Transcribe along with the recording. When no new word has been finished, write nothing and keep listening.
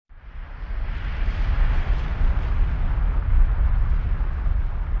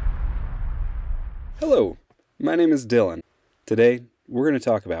Hello, my name is Dylan. Today, we're going to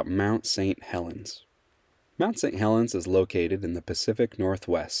talk about Mount St. Helens. Mount St. Helens is located in the Pacific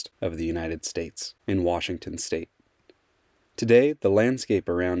Northwest of the United States, in Washington State. Today, the landscape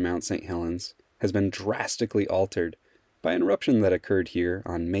around Mount St. Helens has been drastically altered by an eruption that occurred here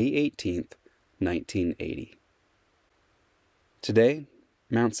on May 18th, 1980. Today,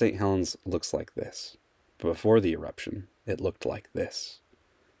 Mount St. Helens looks like this, but before the eruption, it looked like this.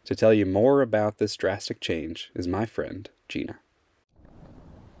 To tell you more about this drastic change is my friend, Gina.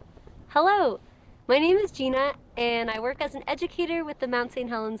 Hello, my name is Gina and I work as an educator with the Mount St.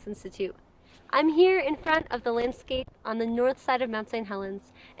 Helens Institute. I'm here in front of the landscape on the north side of Mount St.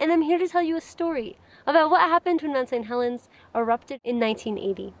 Helens, and I'm here to tell you a story about what happened when Mount St. Helens erupted in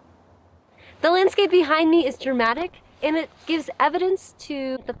 1980. The landscape behind me is dramatic, and it gives evidence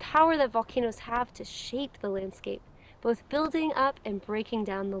to the power that volcanoes have to shape the landscape, both building up and breaking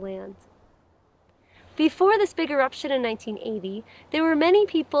down the land. Before this big eruption in 1980, there were many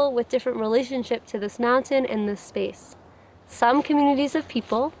people with different relationship to this mountain and this space. Some communities of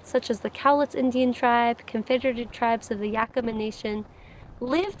people, such as the Cowlitz Indian tribe, Confederated tribes of the Yakama Nation,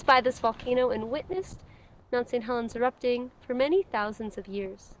 lived by this volcano and witnessed Mount St. Helens erupting for many thousands of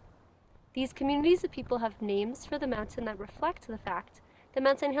years. These communities of people have names for the mountain that reflect the fact that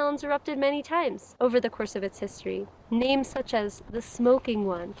Mount St. Helens erupted many times over the course of its history. Names such as the Smoking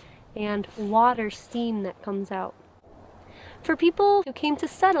One and water steam that comes out. For people who came to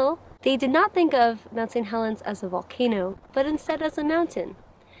settle, they did not think of Mount St. Helens as a volcano, but instead as a mountain.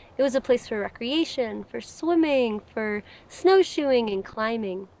 It was a place for recreation, for swimming, for snowshoeing and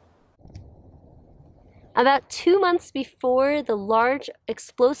climbing. About 2 months before the large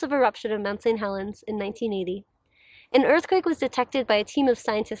explosive eruption of Mount St. Helens in 1980, an earthquake was detected by a team of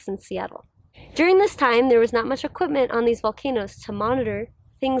scientists in Seattle. During this time, there was not much equipment on these volcanoes to monitor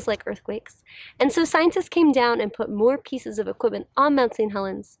things like earthquakes, and so scientists came down and put more pieces of equipment on Mount St.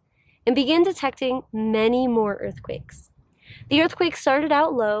 Helens and began detecting many more earthquakes. The earthquake started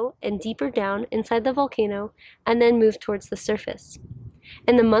out low and deeper down inside the volcano and then moved towards the surface.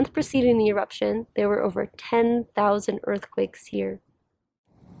 In the month preceding the eruption, there were over 10,000 earthquakes here.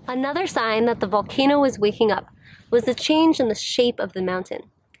 Another sign that the volcano was waking up was the change in the shape of the mountain.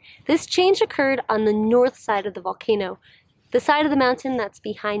 This change occurred on the north side of the volcano, the side of the mountain that's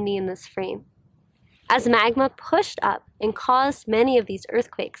behind me in this frame. As magma pushed up and caused many of these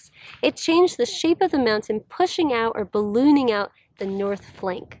earthquakes, it changed the shape of the mountain, pushing out or ballooning out the north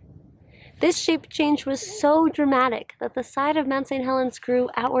flank. This shape change was so dramatic that the side of Mount St. Helens grew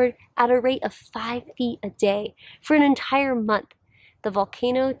outward at a rate of 5 feet a day for an entire month. The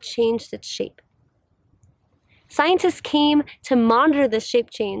volcano changed its shape. Scientists came to monitor this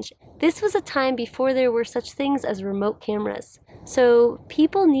shape change. This was a time before there were such things as remote cameras. So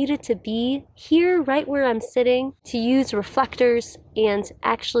people needed to be here right where I'm sitting to use reflectors and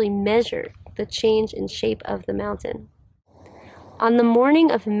actually measure the change in shape of the mountain. On the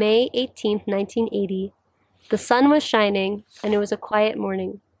morning of May 18, 1980, the sun was shining and it was a quiet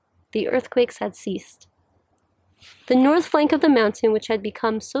morning. The earthquakes had ceased. The north flank of the mountain, which had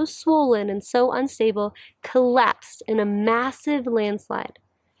become so swollen and so unstable, collapsed in a massive landslide.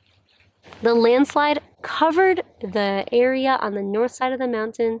 The landslide covered the area on the north side of the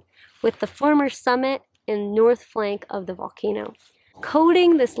mountain with the former summit and north flank of the volcano,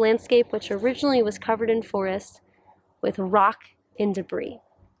 coating this landscape, which originally was covered in forest, with rock and debris.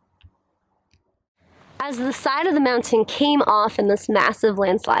 As the side of the mountain came off in this massive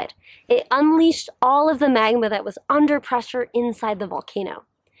landslide, it unleashed all of the magma that was under pressure inside the volcano.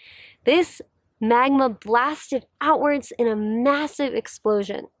 This magma blasted outwards in a massive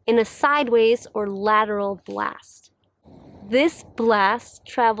explosion, in a sideways or lateral blast. This blast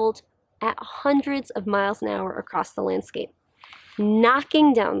traveled at hundreds of miles an hour across the landscape,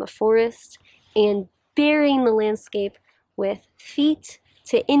 knocking down the forest and burying the landscape with feet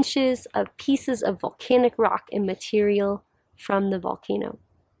to inches of pieces of volcanic rock and material from the volcano.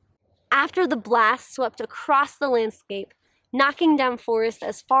 After the blast swept across the landscape, knocking down forest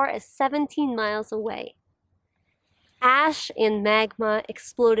as far as 17 miles away, ash and magma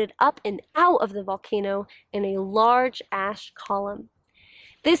exploded up and out of the volcano in a large ash column.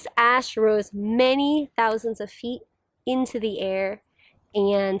 This ash rose many thousands of feet into the air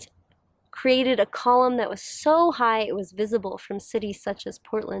and created a column that was so high it was visible from cities such as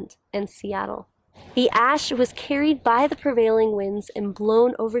Portland and Seattle. The ash was carried by the prevailing winds and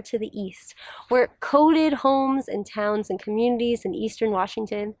blown over to the east, where it coated homes and towns and communities in eastern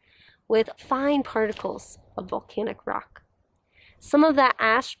Washington with fine particles of volcanic rock. Some of that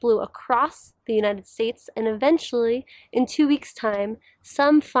ash blew across the United States, and eventually, in 2 weeks' time,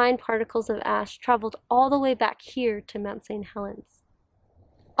 some fine particles of ash traveled all the way back here to Mount St. Helens.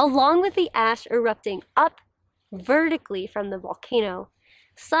 Along with the ash erupting up vertically from the volcano,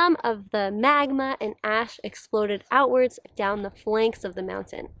 some of the magma and ash exploded outwards down the flanks of the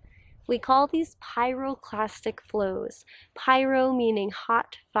mountain. We call these pyroclastic flows, pyro meaning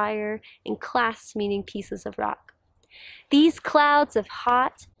hot fire and clast meaning pieces of rock. These clouds of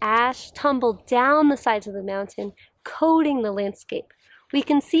hot ash tumbled down the sides of the mountain, coating the landscape. We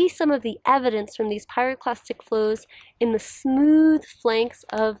can see some of the evidence from these pyroclastic flows in the smooth flanks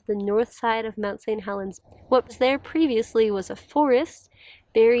of the north side of Mount St. Helens. What was there previously was a forest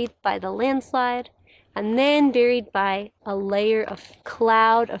buried by the landslide, and then buried by a layer of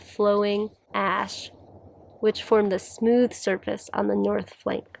cloud of flowing ash, which formed the smooth surface on the north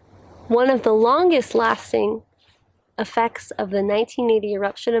flank. One of the longest lasting effects of the 1980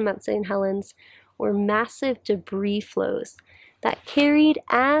 eruption of Mount St. Helens were massive debris flows that carried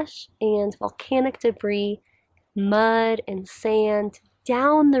ash and volcanic debris, mud and sand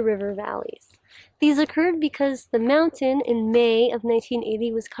down the river valleys. These occurred because the mountain in May of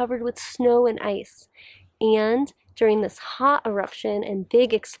 1980 was covered with snow and ice, and during this hot eruption and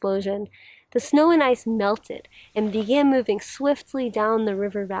big explosion, the snow and ice melted and began moving swiftly down the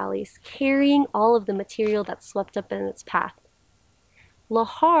river valleys, carrying all of the material that swept up in its path.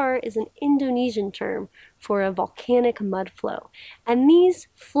 Lahar is an Indonesian term for a volcanic mud flow, and these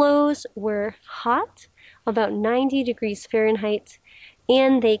flows were hot, about 90 degrees Fahrenheit,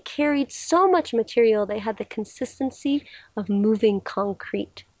 and they carried so much material they had the consistency of moving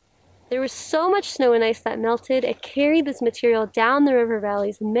concrete. There was so much snow and ice that melted, it carried this material down the river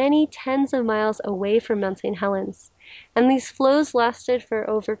valleys many tens of miles away from Mount St. Helens, and these flows lasted for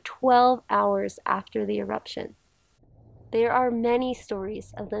over 12 hours after the eruption. There are many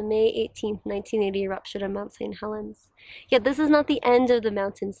stories of the May 18, 1980 eruption of Mount St. Helens, yet this is not the end of the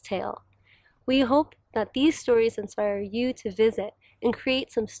mountain's tale. We hope that these stories inspire you to visit and create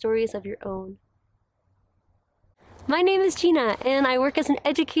some stories of your own. My name is Gina, and I work as an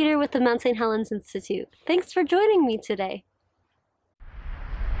educator with the Mount St. Helens Institute. Thanks for joining me today.